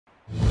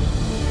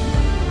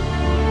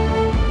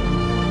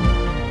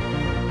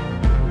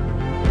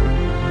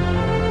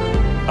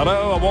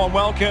Hello, a warm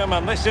welcome,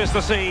 and this is the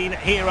scene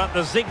here at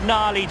the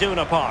Signal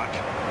Iduna Park.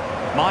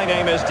 My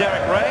name is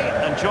Derek Ray,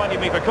 and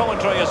joining me for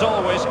commentary as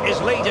always is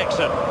Lee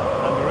Dixon.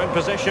 And we're in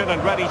position and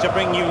ready to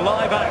bring you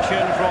live action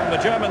from the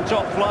German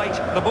top flight,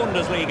 the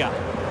Bundesliga.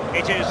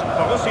 It is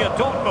Borussia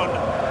Dortmund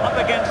up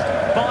against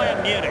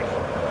Bayern Munich.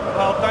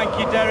 Well, thank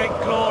you, Derek.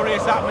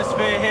 Glorious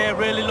atmosphere here.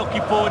 Really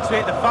looking forward to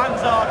it. The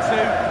fans are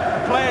too.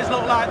 The players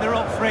look like they're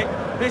up for it.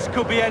 This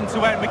could be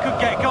end-to-end. We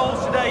could get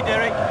goals today,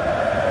 Derek.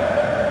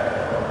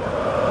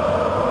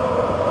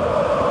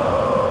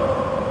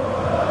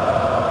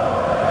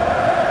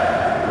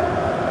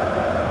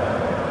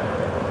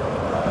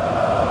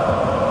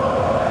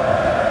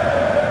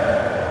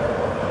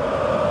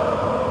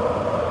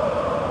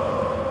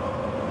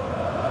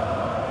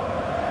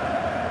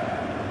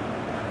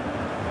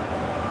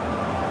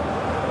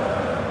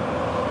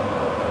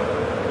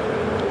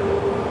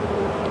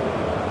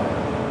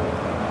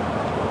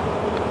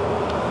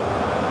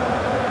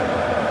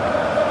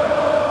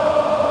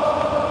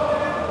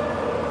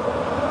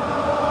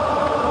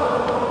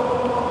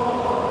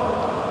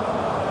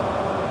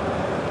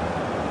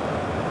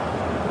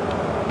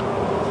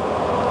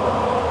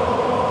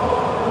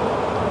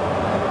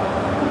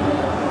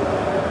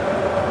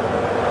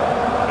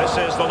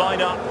 This is the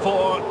lineup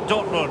for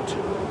Dortmund.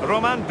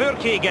 Roman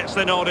Bürki gets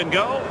the nod in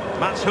goal.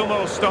 Mats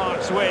Hummels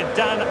starts with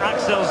Dan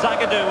Axel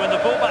Zagadou in the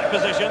fullback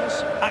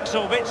positions.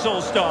 Axel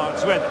Witsel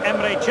starts with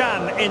Emre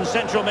Can in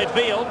central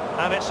midfield.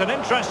 And it's an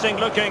interesting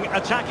looking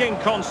attacking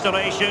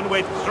constellation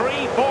with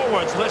three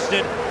forwards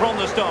listed from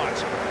the start.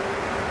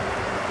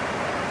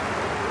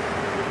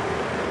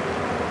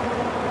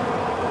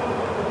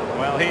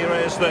 Well, here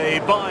is the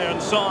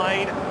Bayern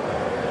side.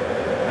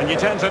 And you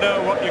tend to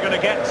know what you're going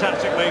to get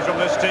tactically from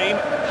this team.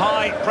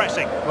 High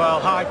pressing. Well,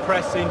 high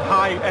pressing,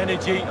 high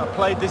energy. I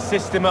played this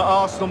system at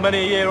Arsenal many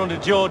a year under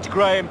George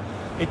Graham.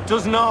 It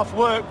doesn't half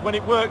work when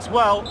it works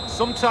well.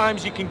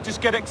 Sometimes you can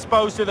just get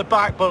exposed to the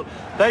back, but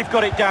they've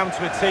got it down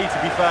to a T, to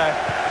be fair.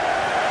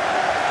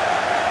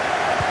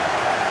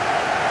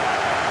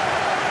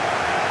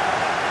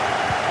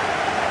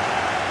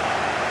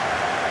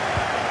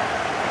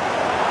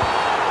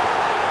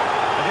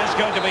 It is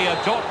going to be a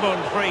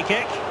Dortmund free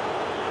kick.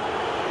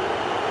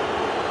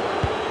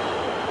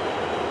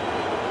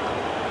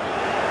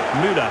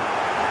 Müller.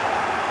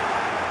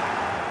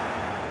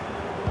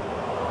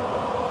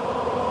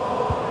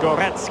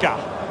 Goretzka.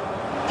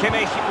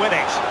 Kimmich with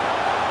it.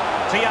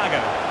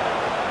 Thiago.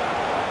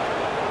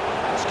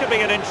 This could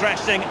be an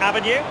interesting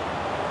avenue.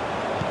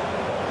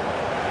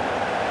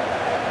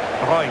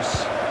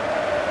 Reus.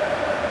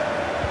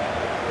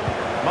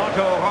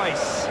 Marco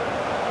Reus.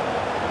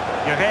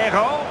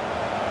 Guerreiro.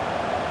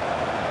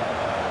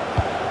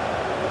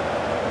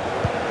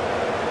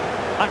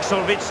 Axel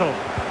Witsel.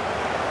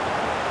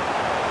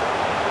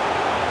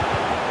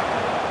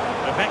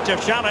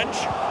 Effective challenge.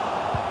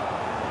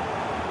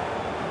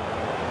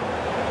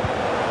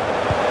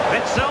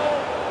 Witsel.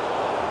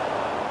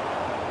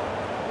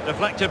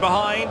 Deflected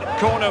behind.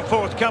 Corner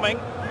forthcoming.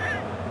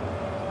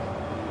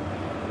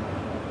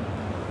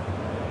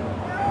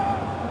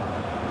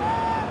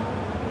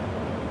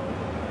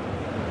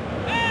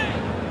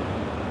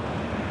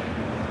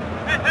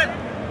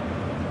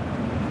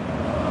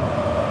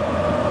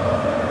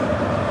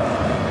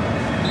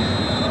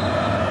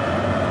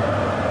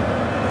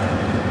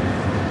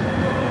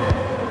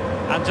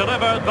 And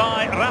delivered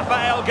by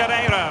Rafael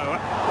Guerreiro.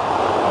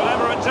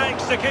 Whatever it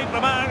takes to keep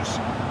them out.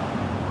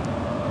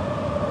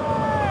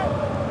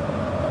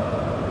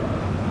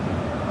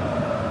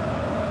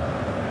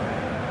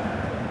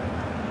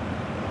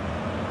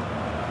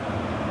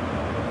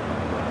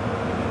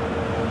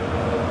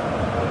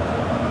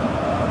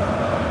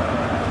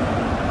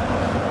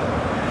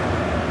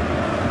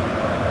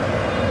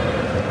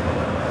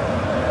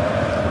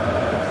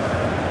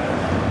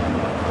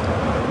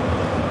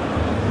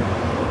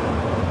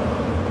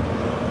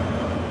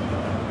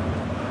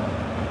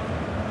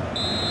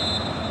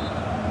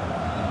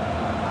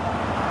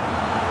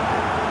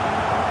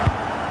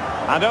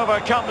 And over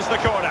comes the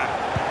corner.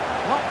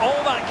 Not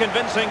all that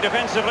convincing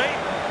defensively.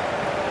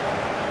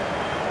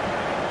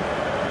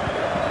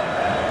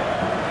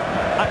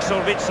 Axel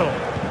Witsel.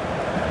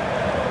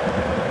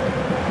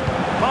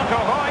 Marco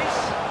Reus.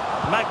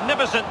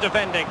 Magnificent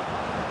defending.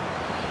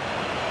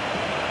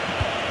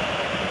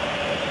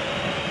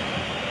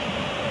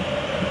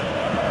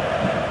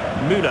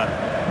 Müller.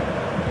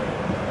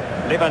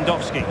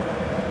 Lewandowski.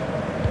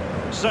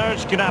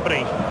 Serge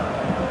Gnabry.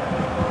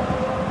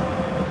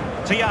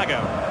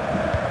 Thiago.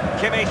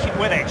 Kimmich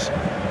with it.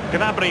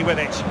 Gnabry with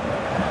it.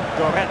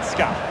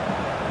 Goretzka.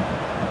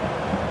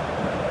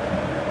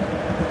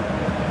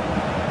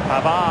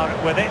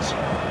 Pavard with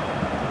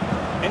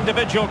it.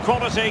 Individual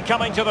quality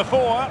coming to the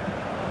fore.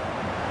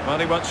 Well,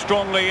 he went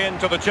strongly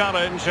into the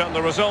challenge, and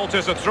the result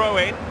is a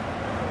throw-in.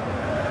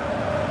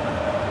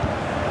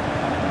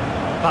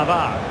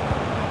 Pavard.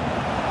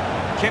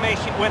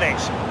 Kimmich with it.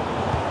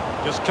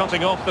 Just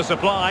cutting off the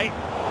supply.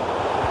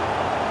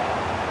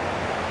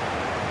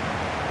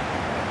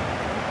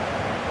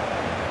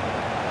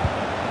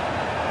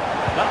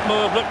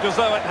 move looked as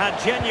though it had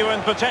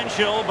genuine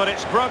potential, but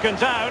it's broken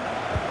down.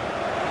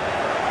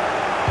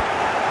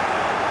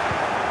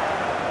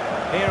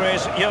 Here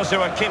is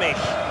Joshua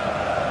Kimmich.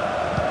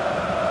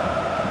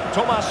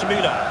 Thomas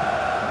Müller.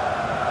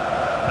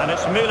 And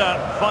it's Müller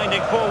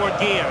finding forward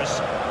gears.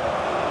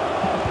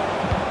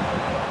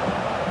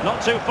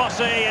 Not too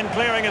fussy in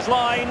clearing his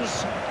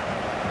lines.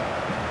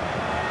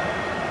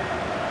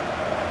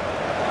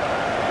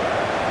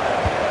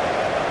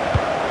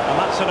 And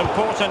that's an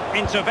important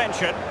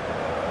intervention.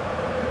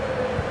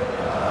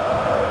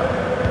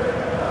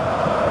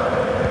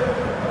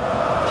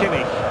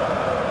 Kimmich.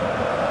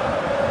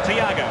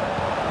 Thiago.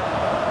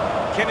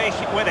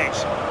 Kimmich with it.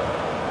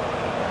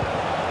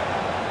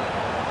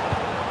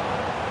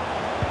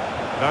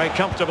 Very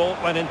comfortable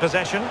when in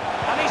possession.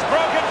 And he's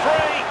broken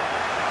free.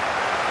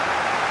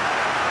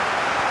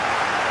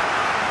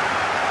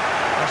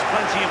 There's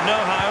plenty of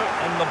know-how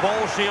in the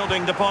ball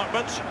shielding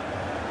department.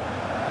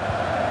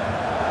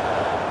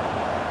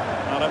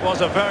 And it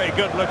was a very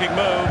good-looking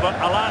move, but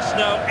alas,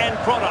 no end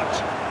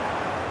product.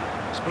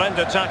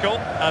 Splendid tackle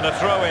and a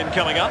throw-in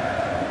coming up.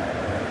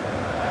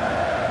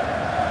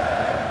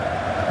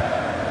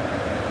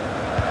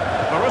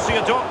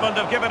 Borussia Dortmund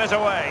have given it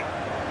away.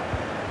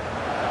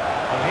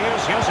 And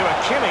here's Joshua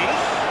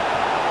Kimmich.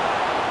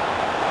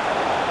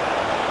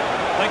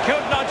 They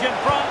could nudge in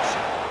front.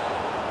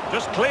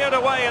 Just cleared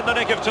away in the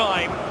nick of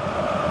time.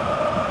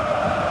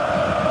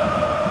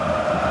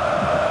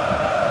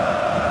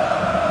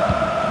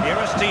 Here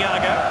is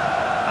Thiago.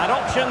 And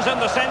options in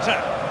the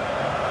centre.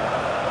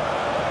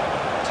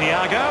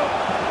 Thiago.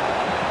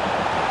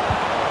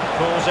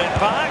 Pulls it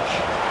back.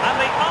 And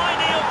the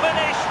ideal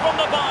finish from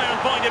the Bayern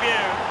point of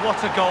view.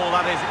 What a goal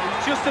that is. It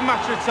was just a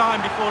matter of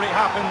time before it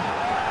happened.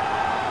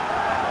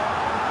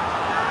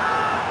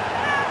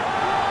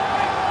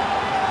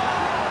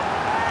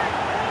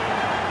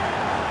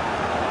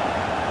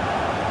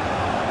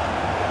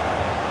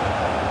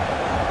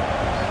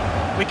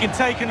 We can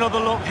take another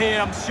look here.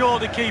 I'm sure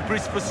the keeper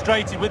is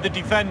frustrated with the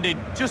defending.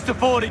 Just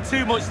afforded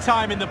too much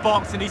time in the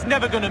box, and he's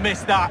never going to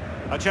miss that.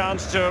 A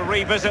chance to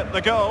revisit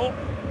the goal.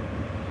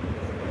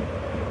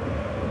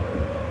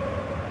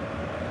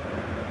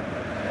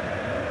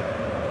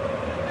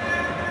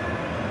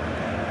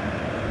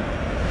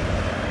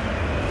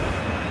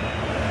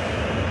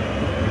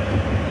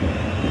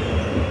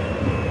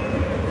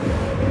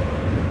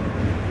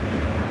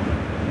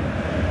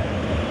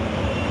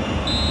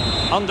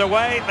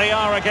 Underway they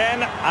are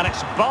again, and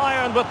it's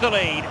Bayern with the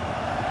lead.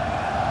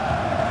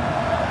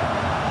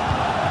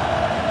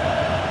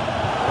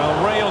 Well,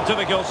 real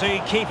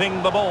difficulty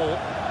keeping the ball.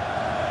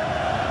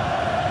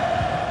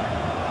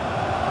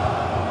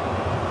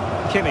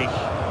 Kimmich,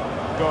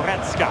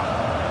 Goretzka,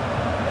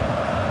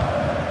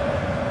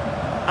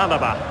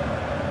 Alaba.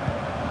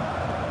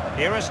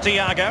 Here is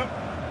Thiago.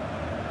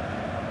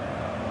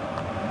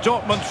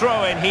 Dortmund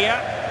throw in here.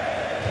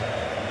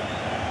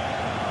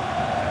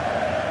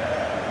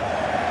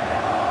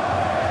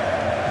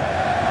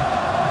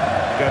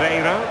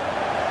 Guerreiro.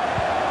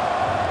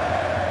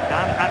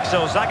 And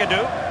Axel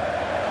Zagadou.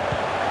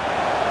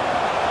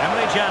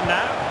 Emre Can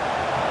now.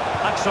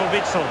 Axel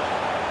Witsel.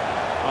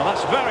 Well,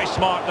 that's very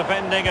smart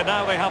defending, and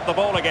now they have the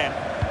ball again.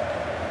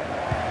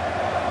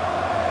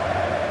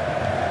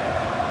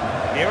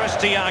 Here is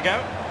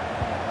Thiago.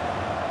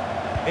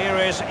 Here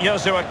is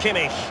Joshua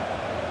Kimmich.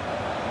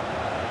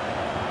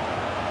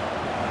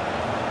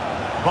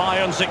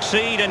 Bayern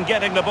succeed in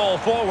getting the ball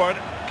forward.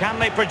 Can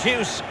they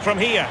produce from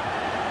here?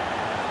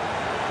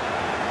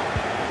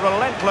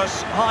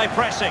 Relentless high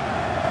pressing.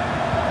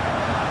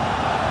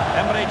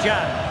 Emre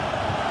Can.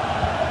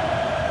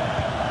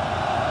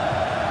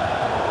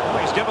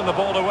 He's given the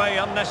ball away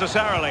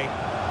unnecessarily.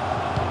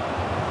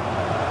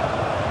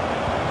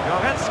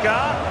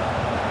 Goretzka.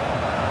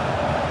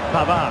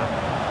 Pavard.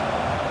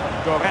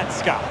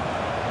 Goretzka.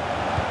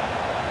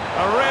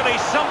 A really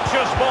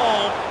sumptuous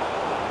ball.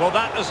 Well,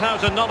 that is how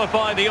to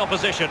nullify the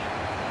opposition.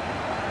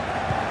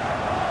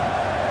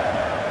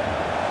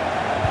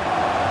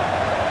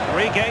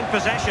 Regained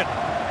possession.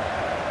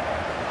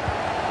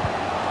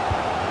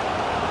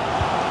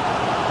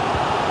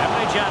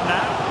 Emre Can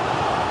now.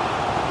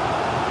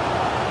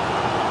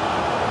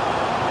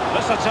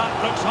 This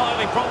attack looks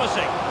highly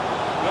promising.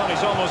 Well,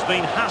 he's almost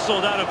been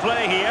hassled out of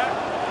play here.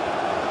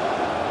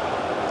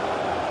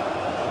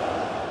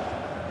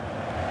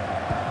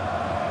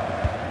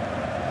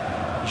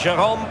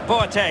 Jerome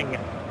Boateng.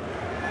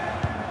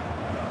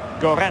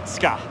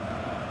 Goretzka.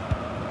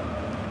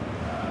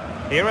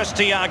 Here is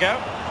Thiago.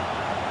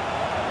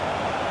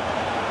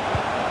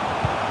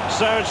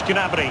 Serge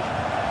Gnabry.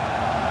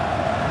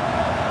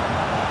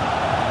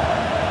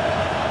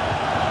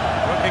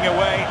 Looking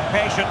away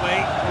patiently,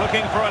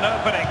 looking for an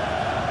opening.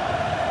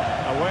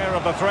 Aware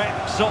of the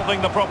threat,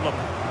 solving the problem.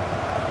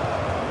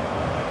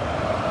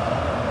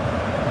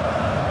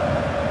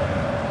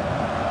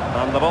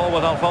 And the ball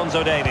with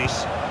Alphonso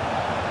Davies.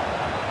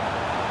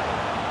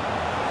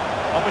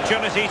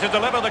 Opportunity to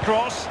deliver the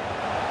cross.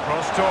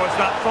 Cross towards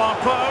that far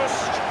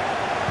post.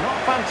 Not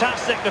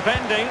fantastic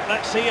defending.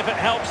 Let's see if it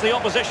helps the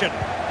opposition.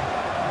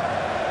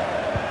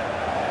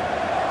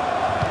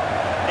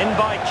 In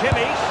by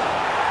Kimmich.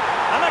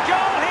 And a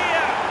goal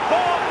here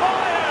for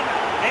Bayern.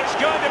 It's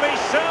going to be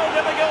so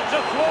difficult to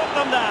thwart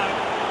them now.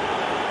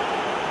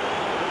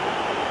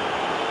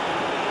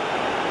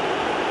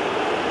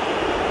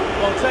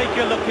 Well, take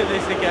a look at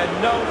this again.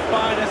 No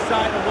finer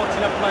sight than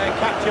watching a player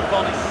catch a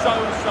volley so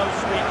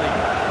sweetly.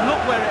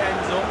 Look where it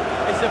ends up.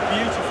 It's a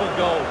beautiful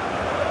goal.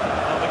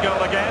 Well, the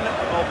goal again,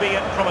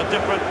 albeit from a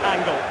different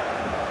angle.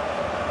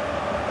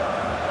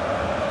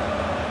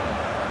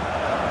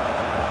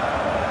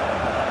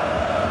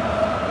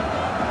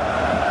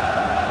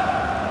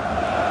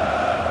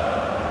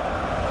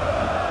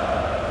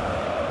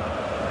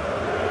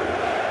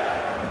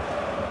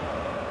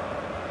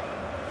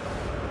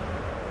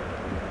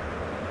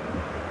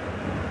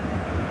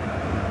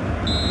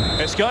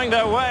 It's going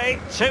their way,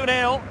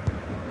 2-0.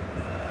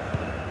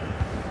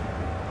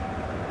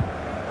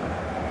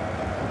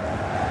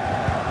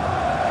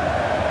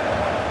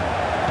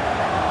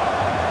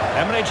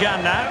 Emre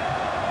Can now.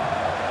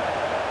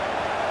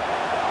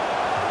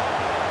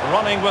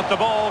 Running with the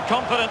ball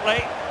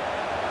confidently.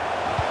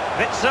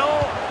 Witsel.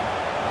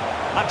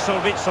 Axel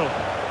Witsel.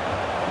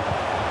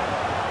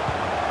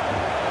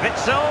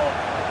 Witsel.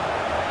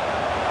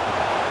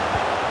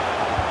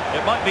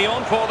 It might be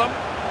on for them.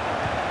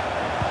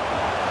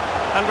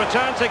 And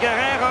return to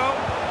Guerrero.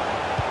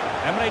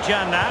 Emre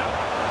Can now.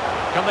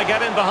 Can they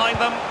get in behind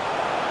them?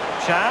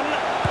 Can.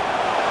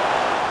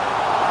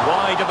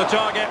 Wide of the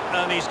target,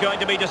 and he's going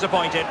to be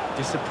disappointed.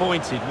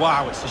 Disappointed?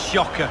 Wow, it's a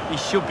shocker. He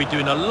should be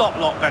doing a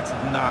lot better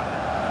than that.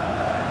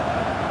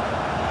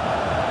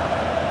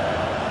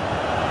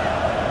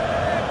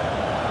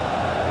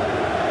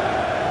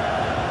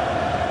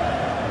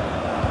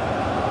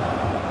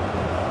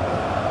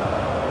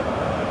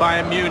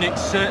 Bayern Munich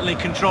certainly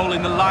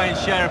controlling the lion's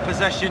share of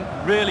possession,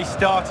 really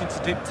starting to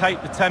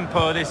dictate the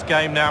tempo of this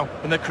game now.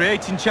 And they're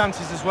creating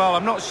chances as well.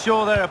 I'm not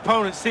sure their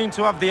opponents seem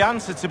to have the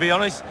answer, to be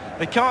honest.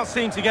 They can't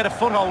seem to get a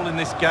foothold in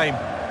this game.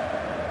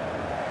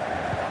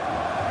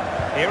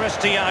 Here is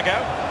Thiago.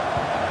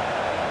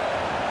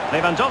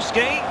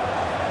 Lewandowski.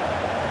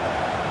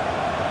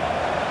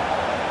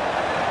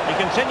 He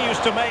continues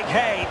to make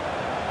hay.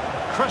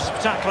 Crisp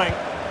tackling.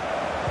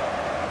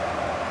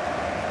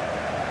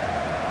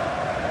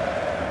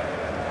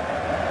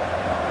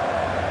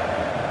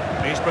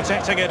 He's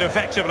protecting it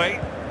effectively.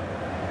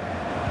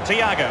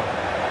 Thiago.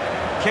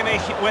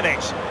 Kimmich with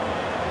it.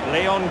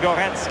 Leon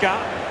Goretzka.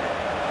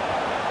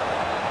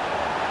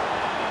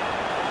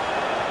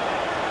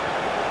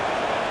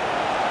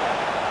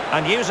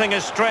 And using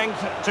his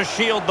strength to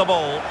shield the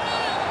ball.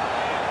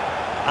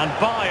 And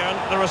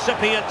Bayern, the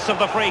recipients of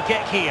the free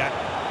kick here.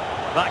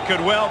 That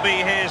could well be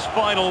his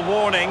final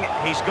warning.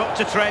 He's got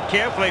to tread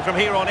carefully from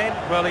here on in.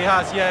 Well, he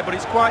has, yeah, but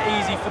it's quite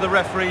easy for the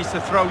referees to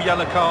throw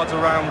yellow cards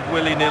around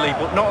willy-nilly,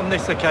 but not on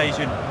this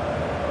occasion.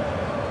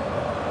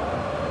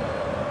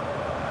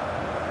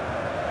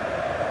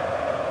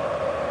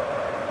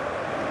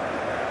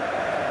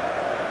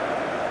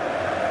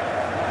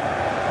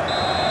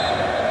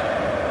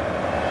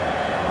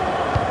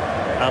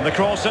 And the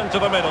cross into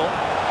the middle.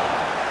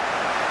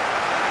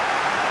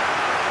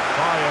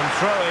 Bayern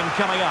throw-in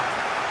coming up.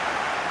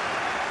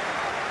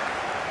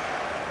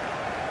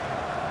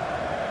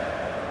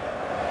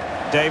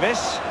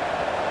 Davis,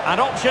 and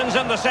options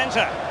in the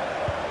centre.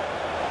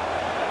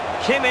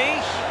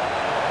 Kimmich,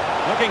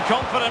 looking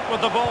confident with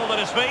the ball at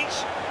his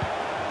feet.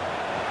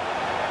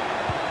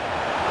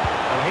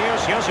 And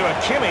here's Joshua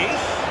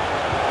Kimmich.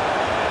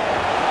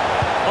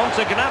 On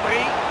to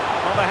Gnabry.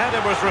 Well, the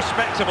header was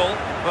respectable,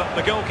 but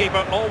the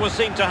goalkeeper always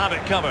seemed to have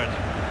it covered.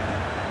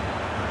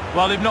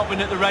 Well, they've not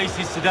been at the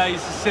races today,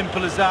 it's as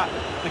simple as that.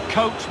 The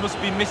coach must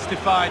be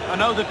mystified. I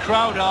know the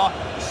crowd are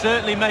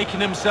certainly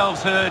making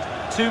themselves heard.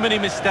 Too many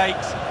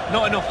mistakes,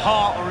 not enough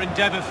heart or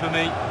endeavour for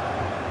me.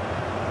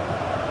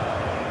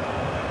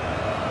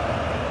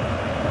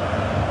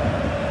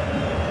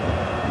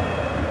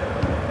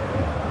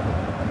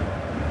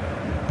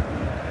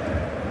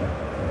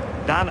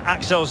 Dan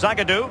Axel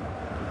Zagadou.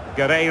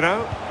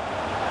 Guerrero.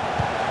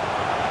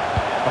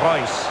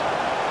 Royce.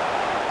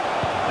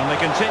 And they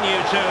continue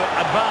to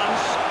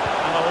advance,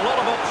 and a lot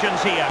of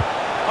options here.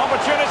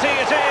 Opportunity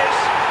it is,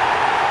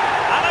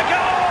 and a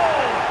goal!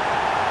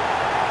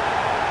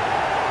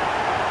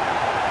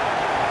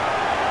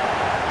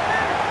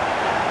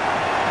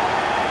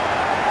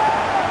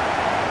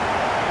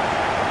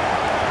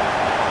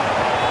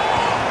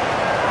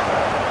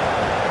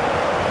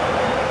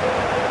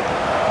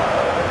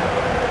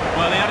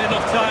 Well, he had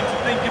enough time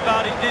to think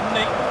about it, didn't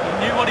he?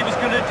 He knew what he was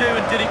going to do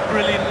and did it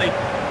brilliantly.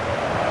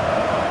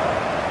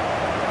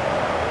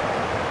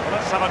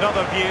 Let's have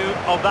another view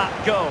of that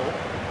goal.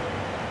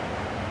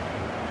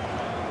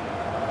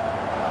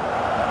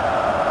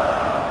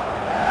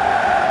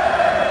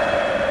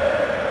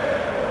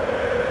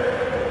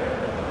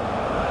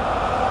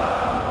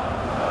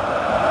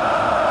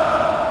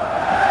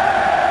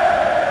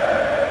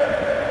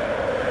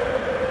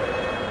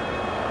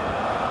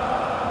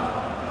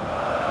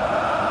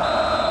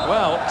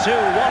 Well,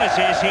 2-1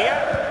 it is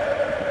here.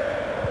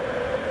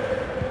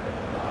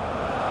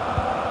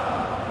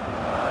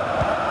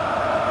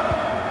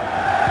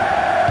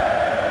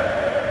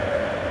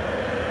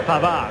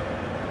 Pavard.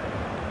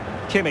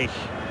 Kimmich.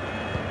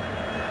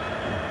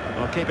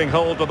 Well, keeping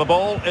hold of the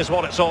ball is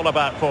what it's all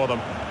about for them.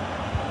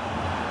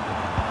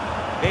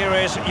 Here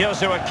is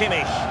Joshua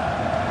Kimmich.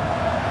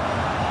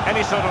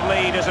 Any sort of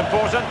lead is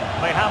important.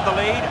 They have the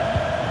lead.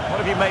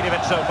 What have you made of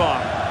it so far?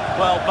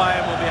 Well,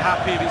 Bayern will be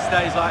happy if it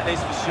stays like this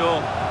for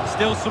sure.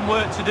 Still some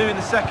work to do in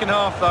the second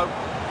half though.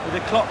 With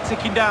the clock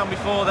ticking down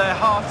before their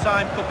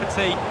half-time cup of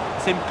tea,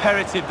 it's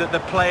imperative that the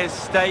players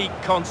stay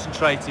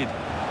concentrated.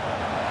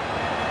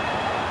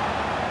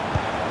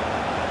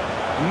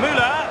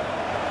 Müller.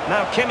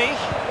 Now Kimmich.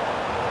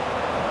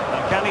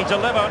 And can he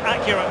deliver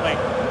accurately?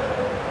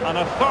 An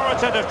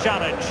authoritative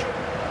challenge.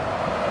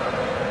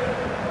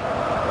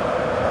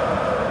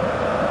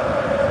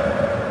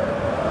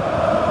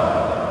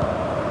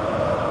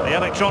 The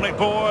electronic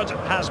board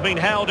has been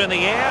held in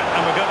the air,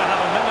 and we're going to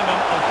have a minimum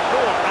of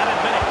 4 added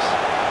minutes.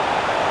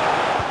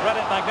 Read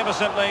it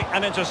magnificently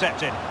and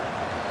intercepted.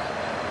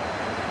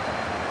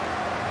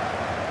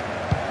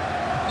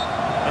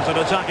 As an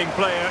attacking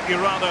player, you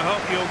rather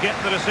hope you'll get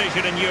the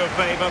decision in your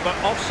favour, but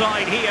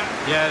offside here.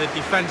 Yeah, the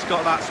defence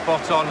got that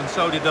spot on, and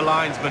so did the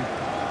linesman.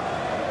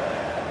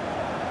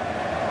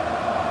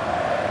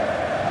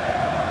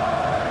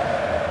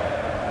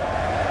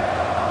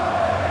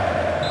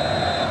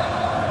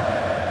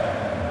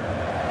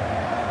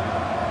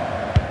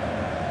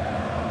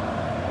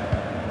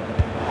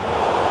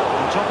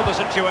 Top of the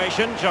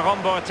situation,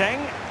 Jerome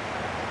Boateng.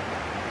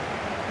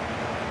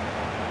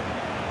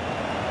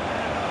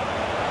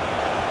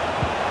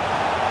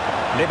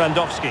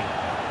 Lewandowski.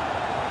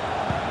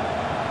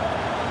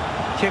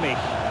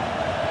 Kimmich.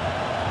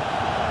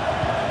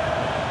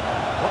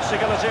 What's he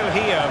going to do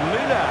here?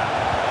 Müller.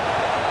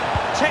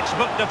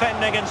 Textbook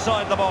defending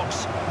inside the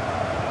box.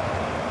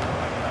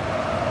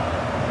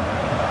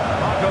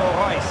 Marco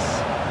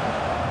Reus.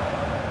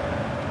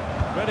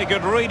 Really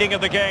good reading of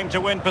the game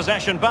to win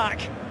possession back.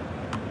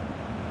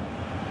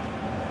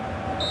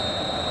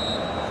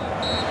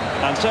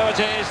 And so it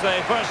is,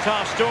 the first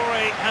half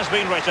story has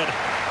been written.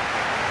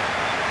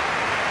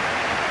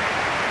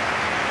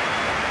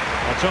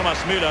 Well, Thomas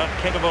Müller,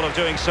 capable of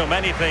doing so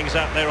many things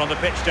out there on the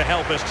pitch to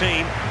help his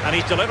team, and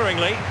he's delivering,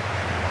 Lee.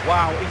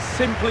 Wow, it's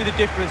simply the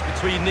difference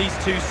between these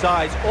two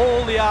sides.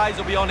 All the eyes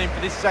will be on him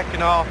for this second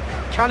half.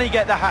 Can he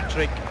get the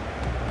hat-trick?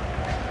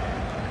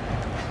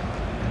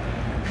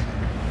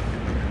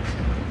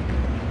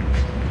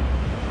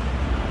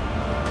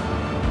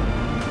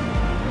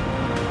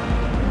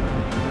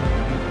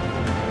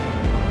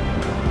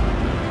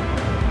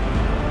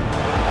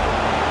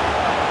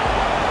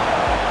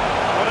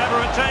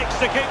 Takes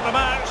to keep them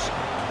out.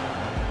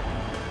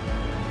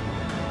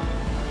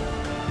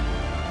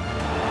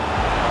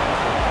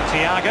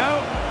 Thiago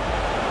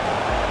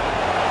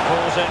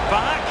pulls it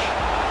back,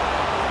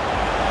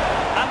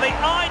 and the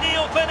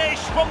ideal finish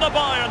from the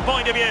Bayern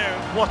point of view.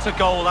 What a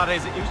goal that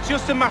is. It was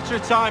just a matter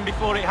of time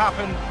before it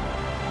happened.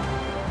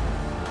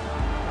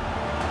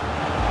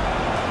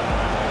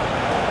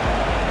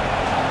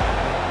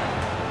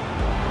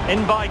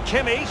 In by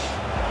Kimmich,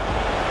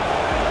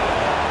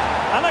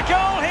 and a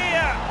goal here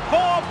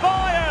for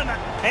Bayern.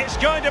 It's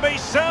going to be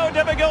so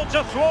difficult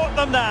to thwart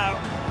them now.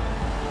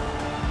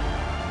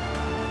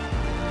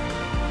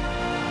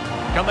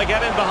 Can they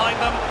get in behind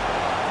them?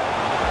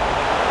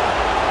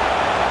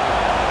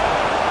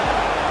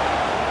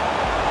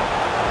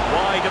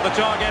 Wide of the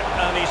target,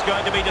 and he's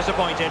going to be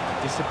disappointed.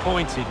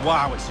 Disappointed?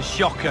 Wow, it's a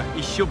shocker.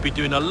 He should be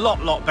doing a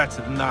lot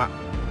better than that.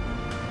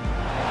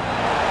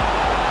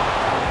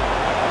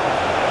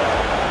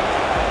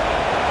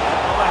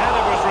 Well, the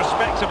header was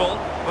respectable,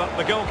 but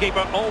the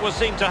goalkeeper always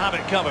seemed to have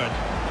it covered.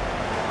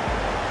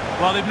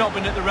 Well, they've not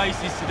been at the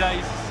races today.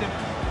 It's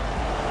simple.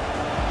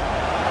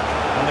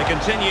 And they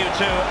continue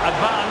to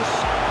advance,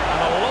 and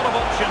a lot of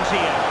options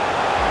here.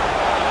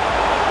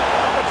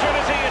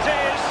 Opportunity it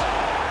is.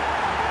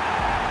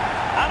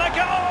 And a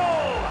goal!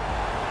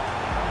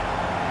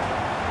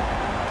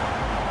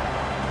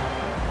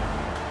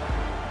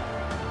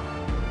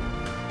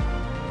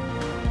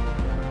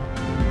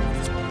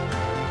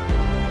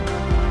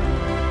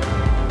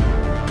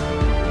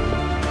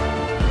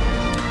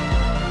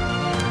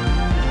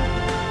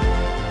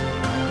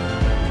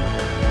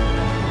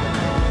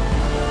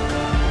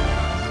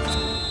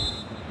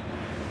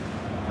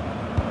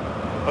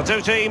 The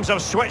two teams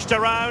have switched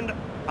around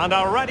and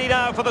are ready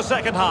now for the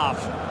second half.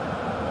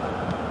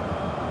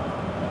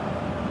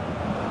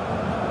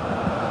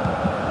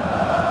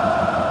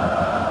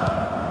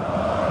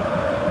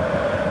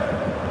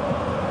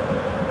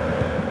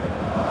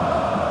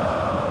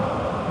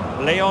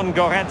 Leon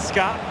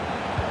Goretzka.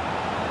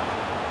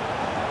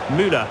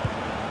 Müller.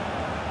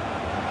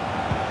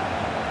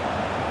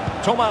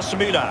 Thomas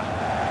Müller.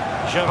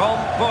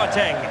 Jerome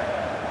Boateng.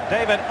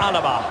 David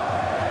Alaba.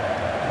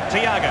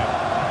 Thiago.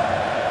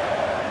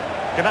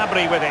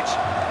 Gnabry with it.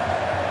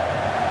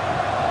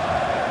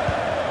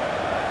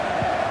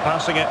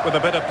 Passing it with a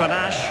bit of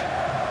panache.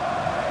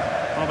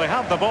 Well, they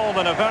have the ball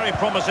in a very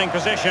promising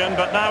position,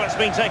 but now it's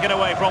been taken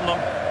away from them.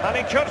 And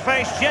he could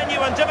face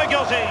genuine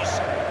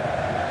difficulties.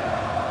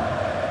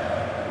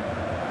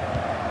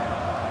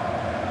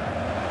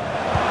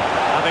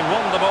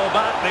 ball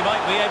back, they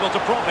might be able to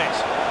profit.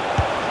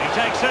 He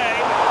takes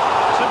aim.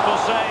 Simple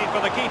save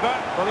for the keeper.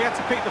 Well, he had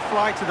to pick the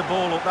flight of the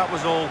ball up, that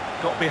was all.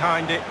 Got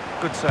behind it.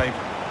 Good save.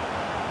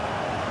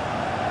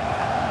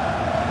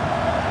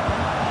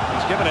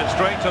 He's given it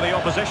straight to the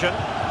opposition.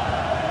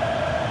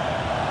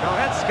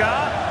 Goretzka.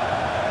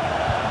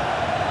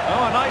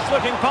 Oh, a nice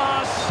looking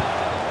pass.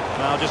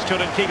 Now just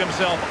couldn't keep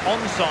himself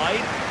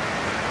onside.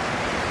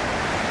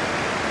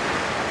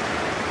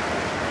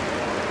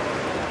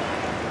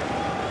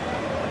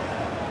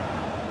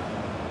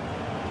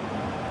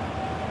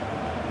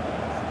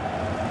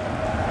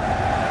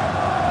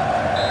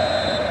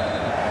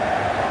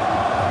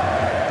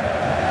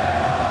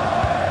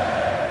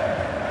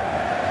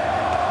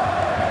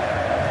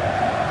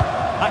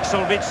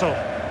 Axel Witsel.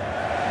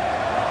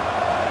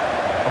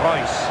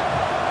 Royce.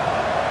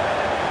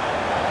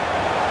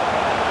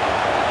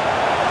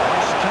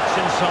 Royce cuts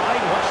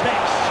inside. What's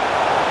next?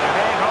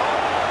 Guerrero.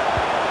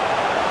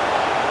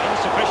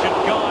 Insufficient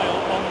guile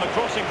on the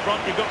crossing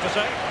front, you've got to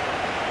say.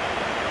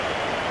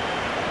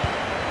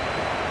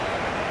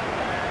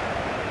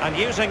 And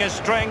using his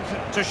strength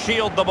to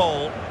shield the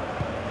ball.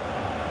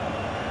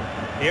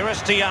 Here is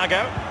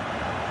Thiago.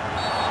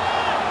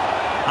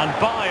 And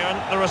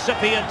Bayern, the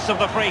recipients of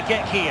the free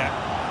kick here.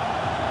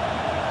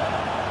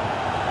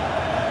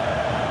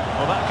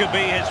 Well, that could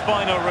be his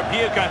final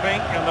rebuke, I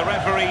think, and the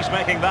referee's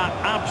making that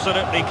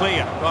absolutely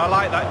clear. Well, I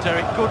like that,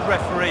 Derek. Good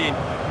refereeing.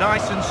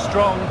 Nice and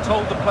strong.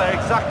 Told the player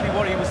exactly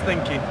what he was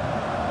thinking.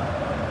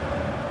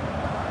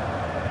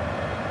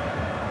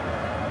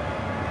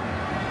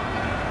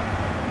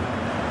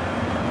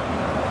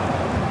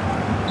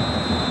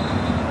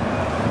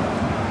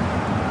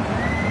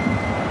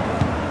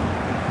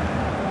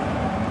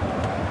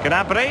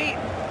 Gnabry,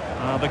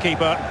 the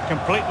keeper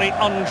completely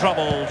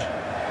untroubled.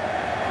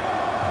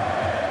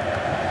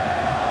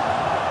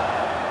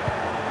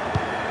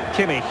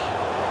 Kimmich,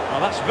 well,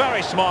 that's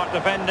very smart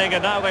defending,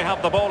 and now they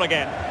have the ball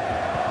again.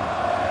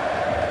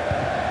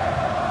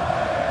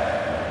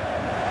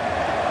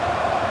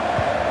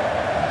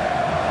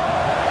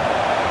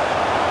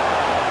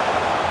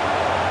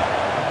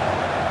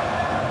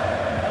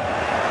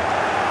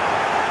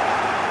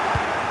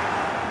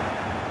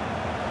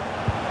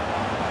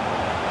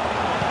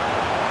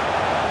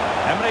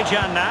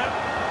 Can now.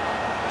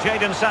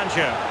 Jadon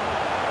Sancho.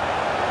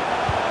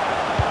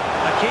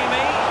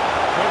 Hakimi.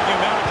 Good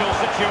numerical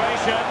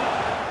situation.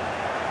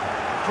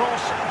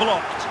 Cross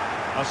blocked.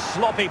 A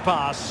sloppy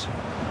pass.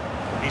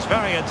 He's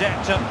very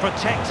adept at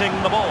protecting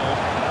the ball.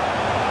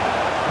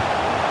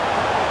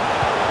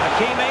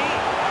 Hakimi.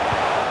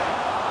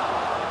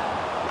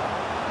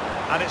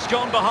 And it's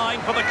gone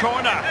behind for the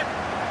corner.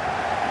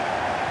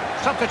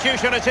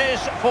 Substitution it is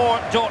for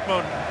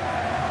Dortmund.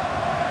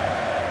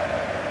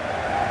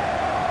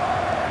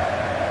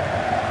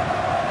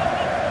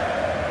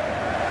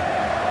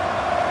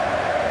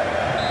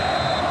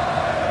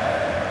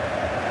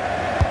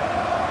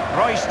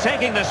 Royce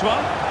taking this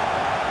one.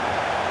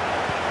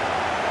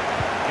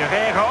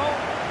 Guerrero.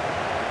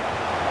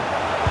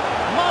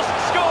 Must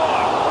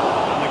score!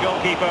 And the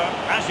goalkeeper,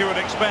 as you would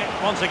expect,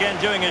 once again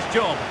doing his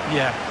job.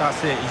 Yeah,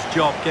 that's it, his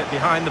job. Get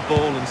behind the ball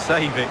and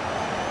save it.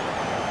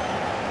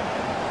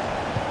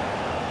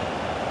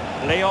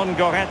 Leon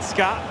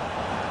Goretzka.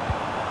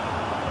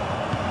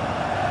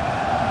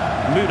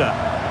 Müller.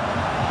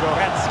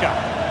 Goretzka.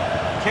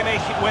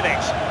 Kimmich with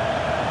it.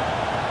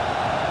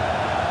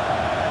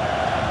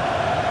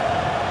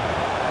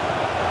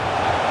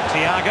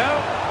 Thiago.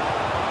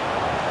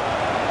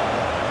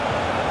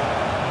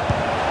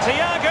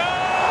 Thiago!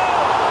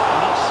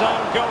 That's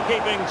sound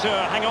goalkeeping to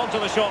hang on to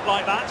the shot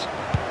like that.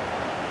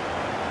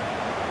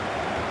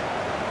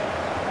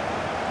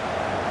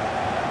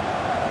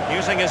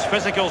 Using his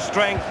physical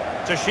strength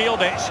to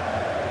shield it.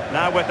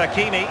 Now with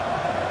Hakimi.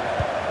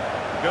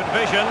 Good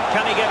vision.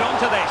 Can he get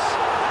onto this?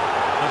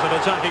 As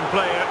an attacking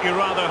player, you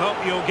rather hope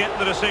you'll get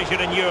the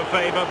decision in your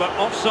favour, but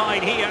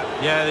offside here.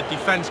 Yeah, the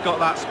defence got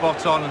that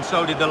spot on, and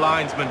so did the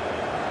linesman.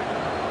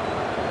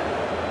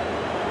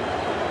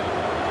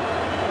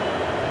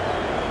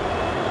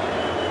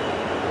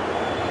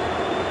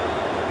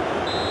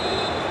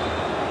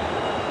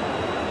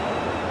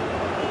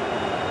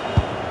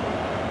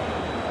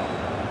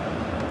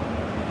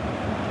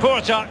 Poor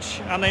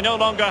touch, and they no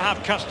longer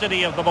have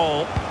custody of the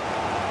ball.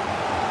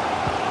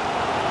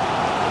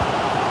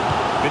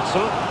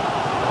 Witsel.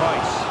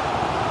 Royce.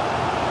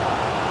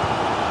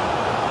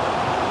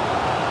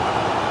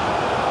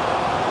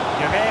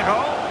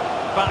 Guerrero.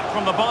 Back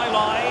from the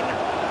byline.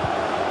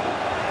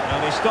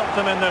 And they stopped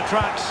them in their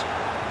tracks.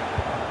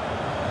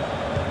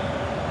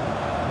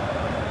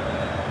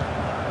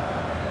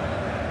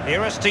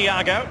 Here is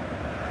Thiago.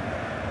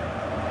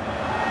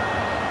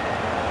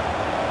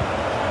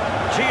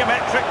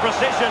 Geometric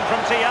precision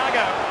from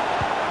Thiago.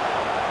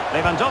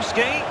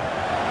 Lewandowski.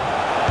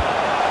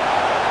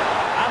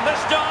 And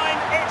this time,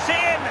 it's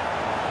in!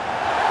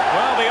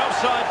 Well, the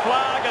offside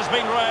flag has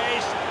been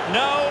raised.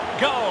 No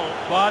goal.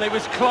 Well, it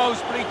was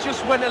close, but he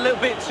just went a little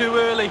bit too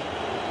early.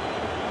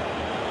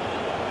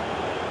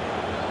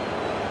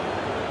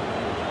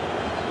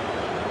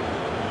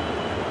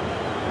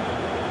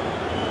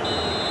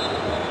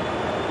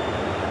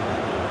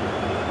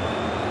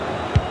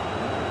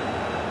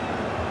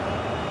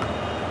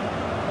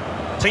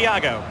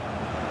 Thiago.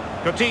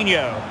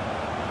 Coutinho.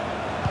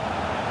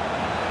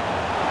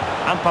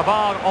 And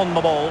Pavard on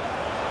the ball.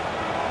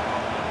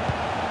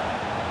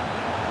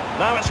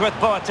 Now it's with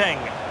Boateng.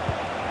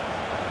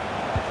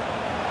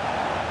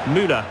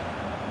 Müller.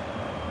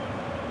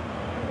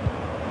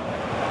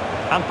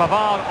 And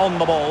Pavard on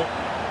the ball.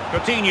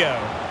 Coutinho.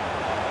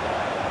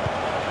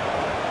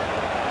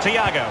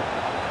 Thiago.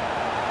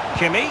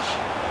 Kimmich.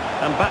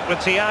 And back with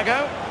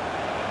Thiago.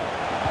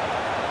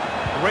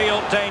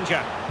 Real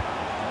danger.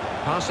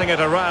 Passing it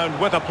around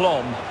with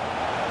aplomb.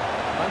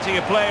 Plenty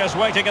of players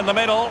waiting in the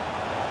middle.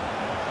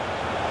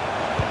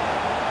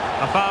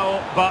 A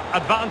foul, but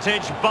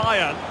advantage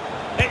Bayern.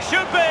 It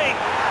should be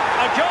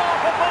a goal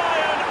for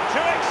Bayern to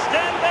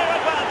extend their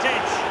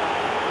advantage.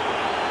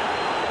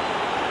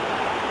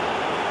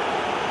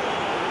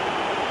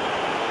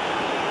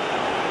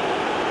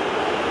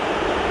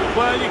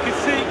 Well, you can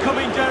see it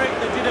coming, Derek.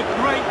 They did a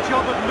great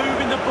job of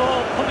moving the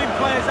ball, putting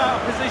players out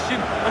of position,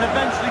 and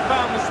eventually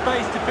found the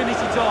space to finish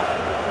it off.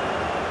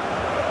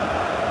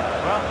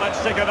 Well,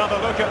 let's take another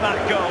look at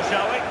that goal,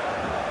 shall we?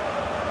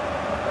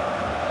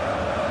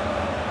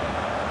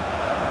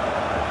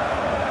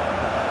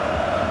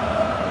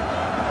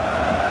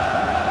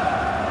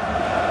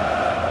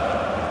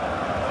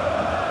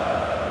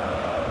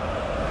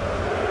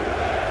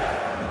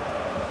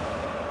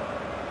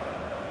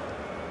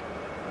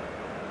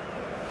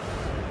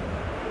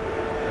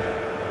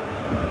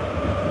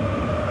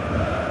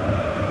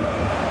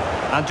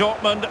 And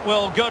Dortmund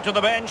will go to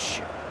the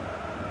bench.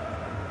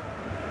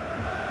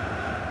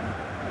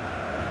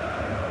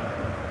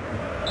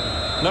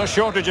 No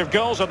shortage of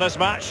goals in this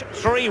match.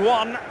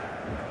 3-1.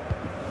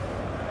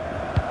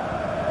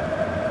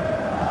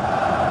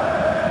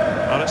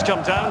 Well, it's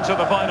come down to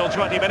the final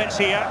 20 minutes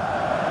here.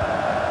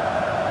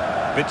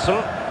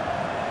 Witsel.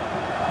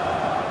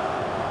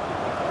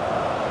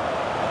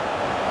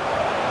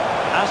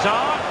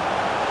 Hazard.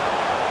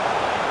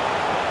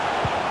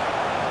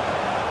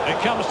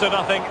 It comes to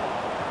nothing.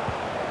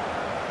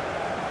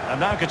 And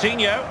now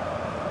Coutinho.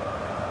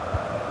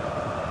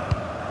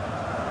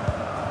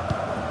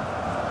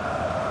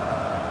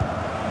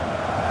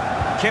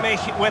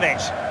 Kimmich with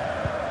it.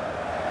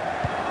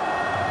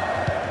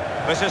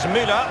 This is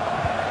Müller.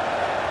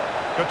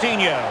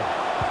 Coutinho.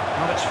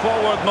 Well, it's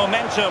forward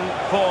momentum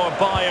for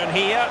Bayern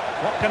here.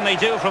 What can they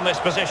do from this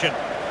position?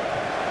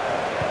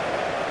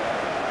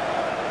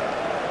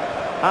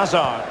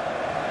 Hazard.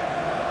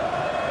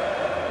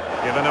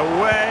 Given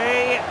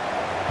away.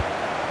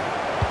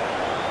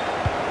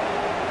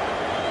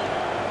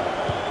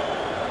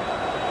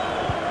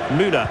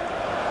 Müller.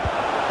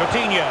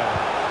 Coutinho.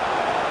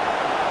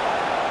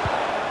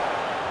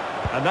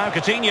 And now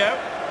Coutinho.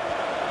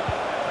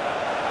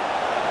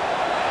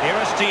 Here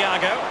is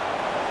Thiago.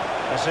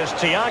 This is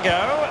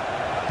Thiago.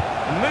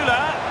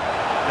 Müller.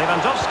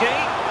 Lewandowski.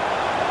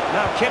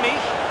 Now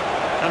Kimmich.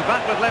 And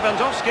back with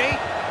Lewandowski.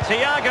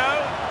 Thiago.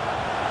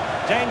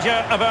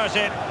 Danger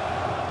averted.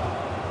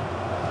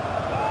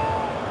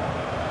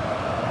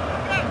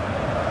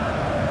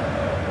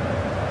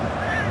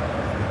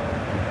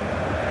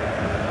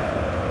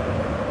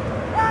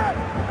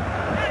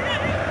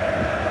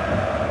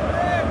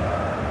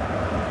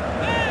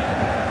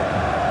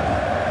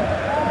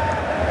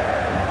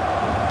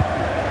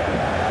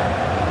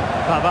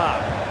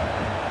 Pavard.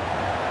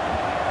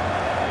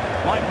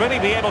 Might really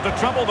be able to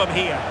trouble them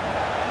here.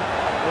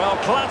 Well,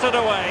 clattered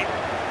away.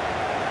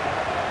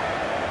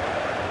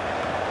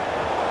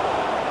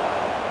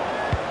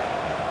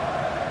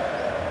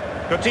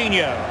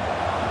 Coutinho.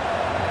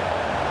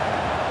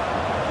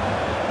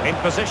 In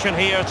position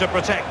here to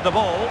protect the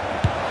ball.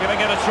 Giving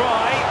it a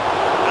try.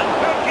 And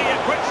Burki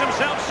acquits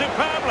himself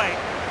superbly.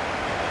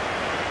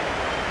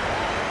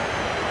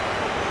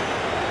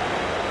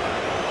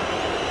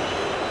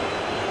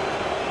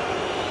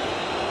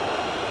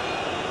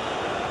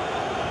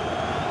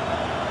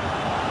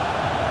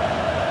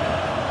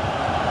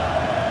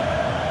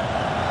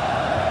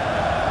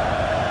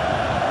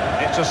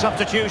 It's a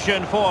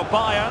substitution for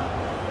Bayern.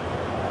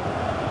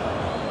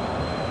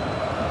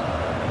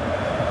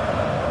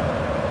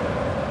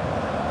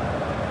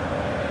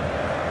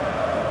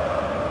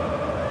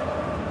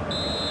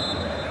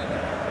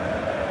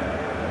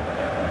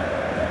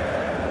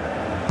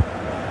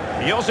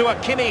 Joshua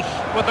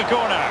Kimmich with the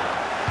corner.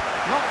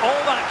 Not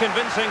all that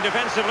convincing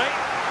defensively.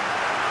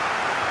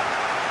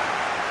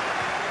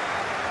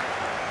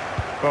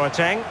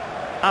 Boateng.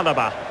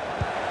 Alaba.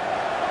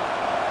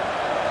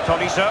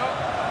 Tolisso.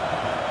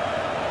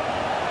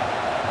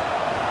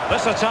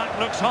 This attack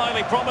looks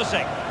highly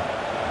promising.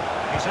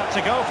 He's had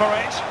to go for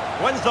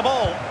it. Wins the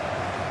ball.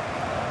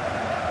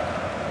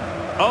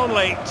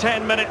 Only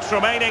 10 minutes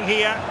remaining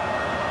here.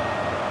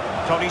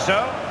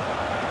 Tolisso.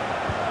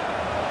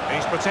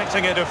 He's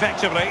protecting it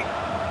effectively.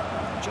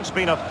 Just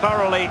been a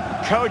thoroughly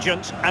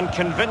cogent and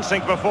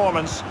convincing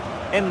performance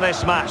in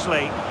this match,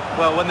 Lee.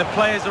 Well, when the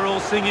players are all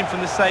singing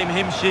from the same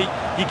hymn sheet,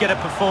 you get a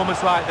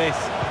performance like this.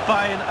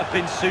 Bayern have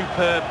been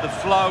superb. The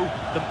flow...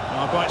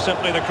 Well, quite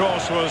simply, the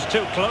cross was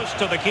too close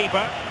to the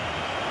keeper.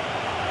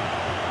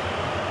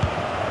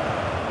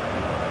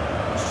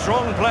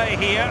 Strong play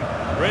here.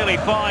 Really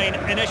fine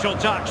initial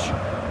touch.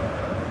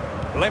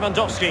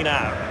 Lewandowski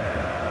now.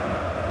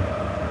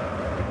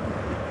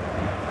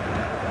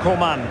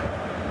 Coman.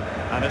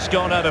 And it's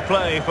gone out of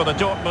play for the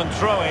Dortmund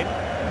throw-in.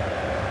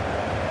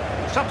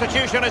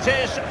 Substitution it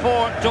is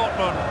for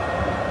Dortmund.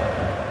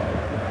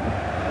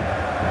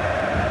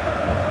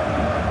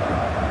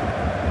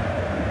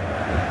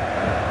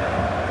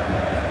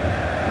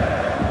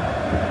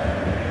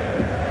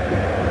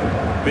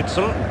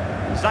 Witsel.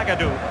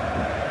 Zagadou.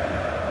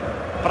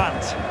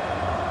 Brandt.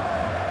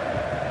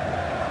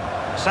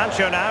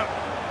 Sancho now.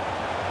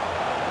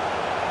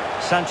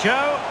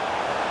 Sancho.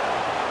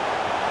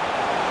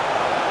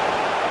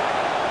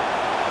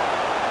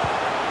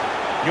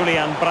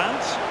 Julian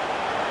Brandt.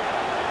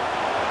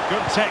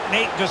 Good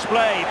technique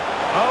displayed.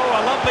 Oh,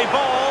 a lovely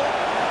ball.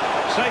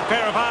 Safe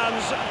pair of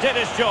hands, did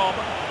his job.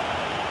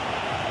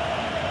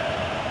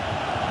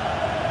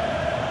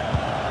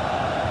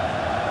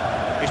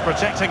 He's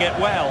protecting it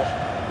well.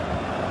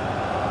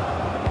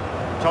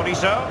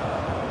 Tolisso.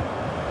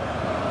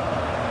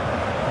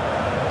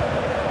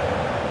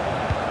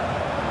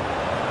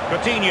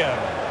 Coutinho.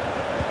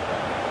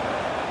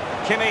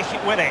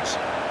 Kimmich with it.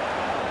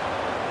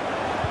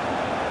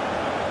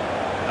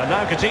 And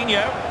now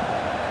Coutinho.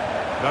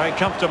 Very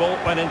comfortable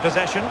when in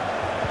possession.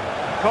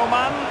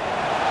 Coman.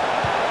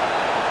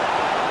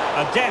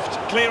 A deft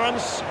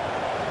clearance.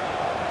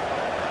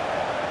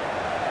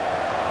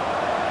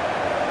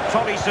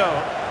 Tolisso.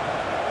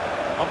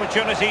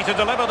 Opportunity to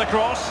deliver the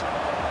cross.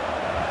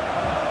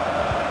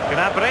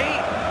 Gnabry.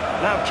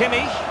 Now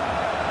Kimmich.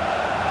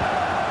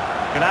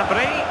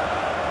 Gnabry.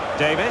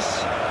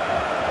 Davis.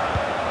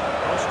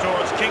 Cross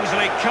towards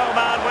Kingsley.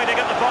 Coman waiting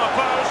at the far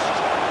post.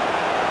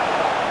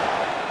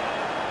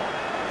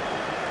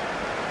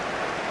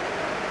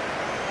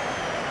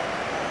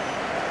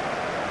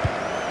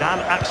 Dan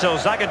Axel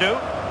Zagadou.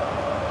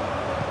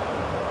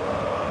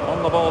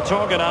 On the ball,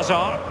 Torgan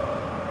Hazard.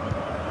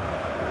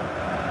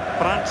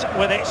 Brandt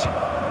with it.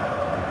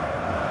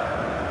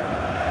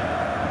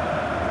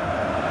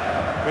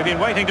 We've been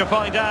waiting to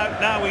find out.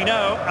 Now we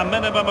know a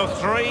minimum of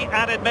 3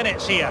 added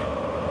minutes here.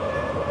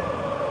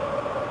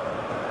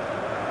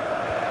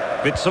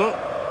 Witsel.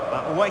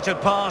 That weighted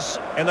pass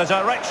in the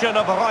direction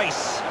of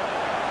Rice.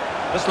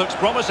 This looks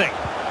promising.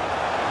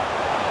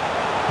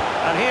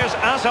 And here's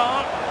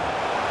Hazard.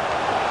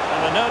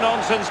 And a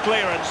no-nonsense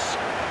clearance.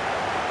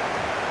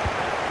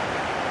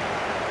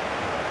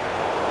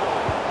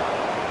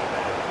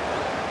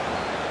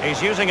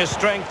 He's using his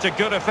strength to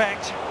good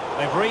effect.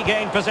 They've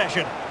regained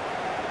possession.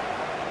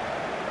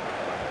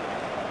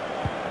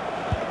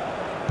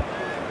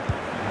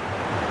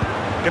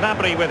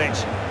 Gnabry with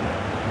it.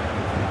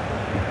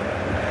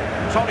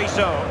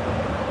 Tolisso.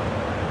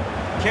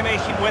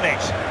 Kimmich with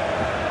it.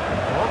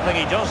 One thing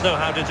he does know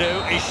how to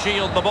do is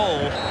shield the ball.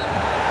 And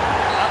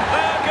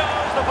there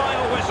goes the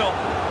final whistle.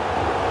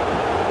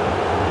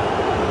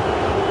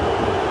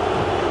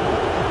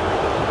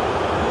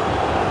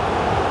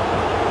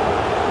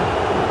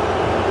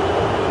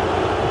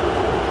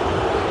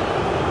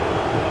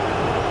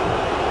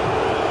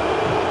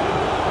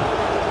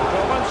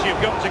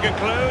 You've got to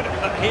conclude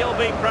that he'll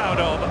be proud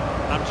of.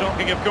 I'm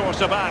talking, of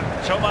course, about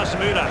Thomas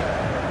Müller.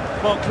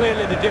 Well,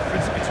 clearly the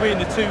difference between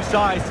the two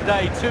sides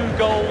today. 2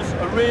 goals,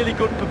 a really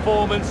good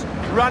performance,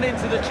 ran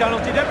into the channel,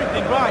 did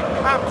everything right.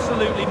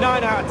 Absolutely,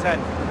 9 out of 10.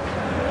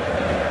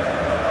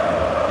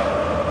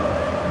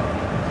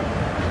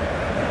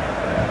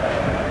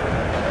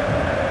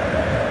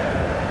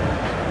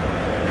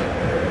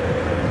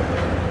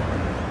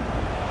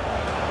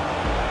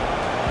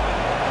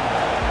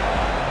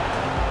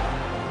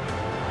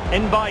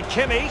 In by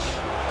Kimmich.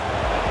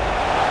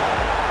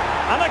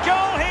 And a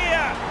goal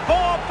here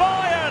for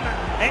Bayern.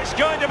 It's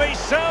going to be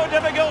so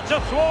difficult to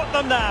thwart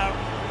them now.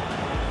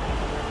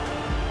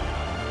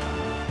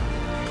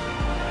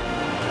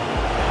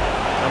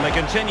 And they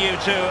continue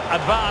to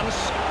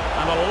advance,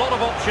 and a lot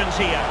of options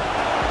here.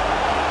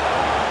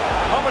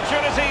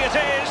 Opportunity it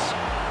is.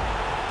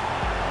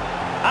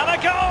 And a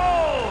goal!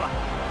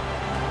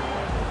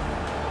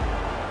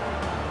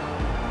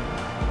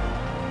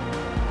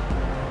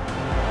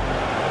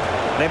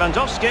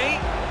 Lewandowski.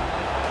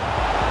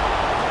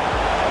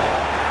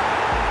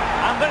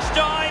 And this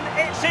time,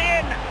 it's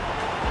in.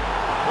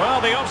 Well,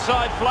 the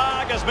offside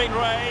flag has been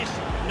raised.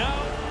 No.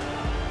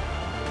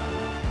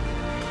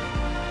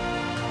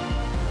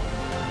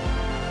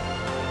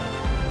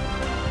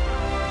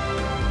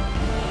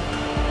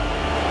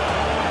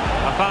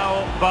 A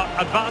foul, but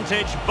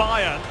advantage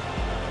Bayern.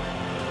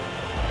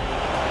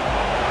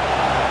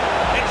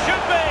 It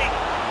should be.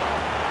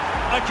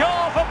 A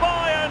goal for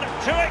Bayern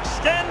to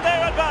extend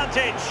their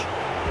advantage.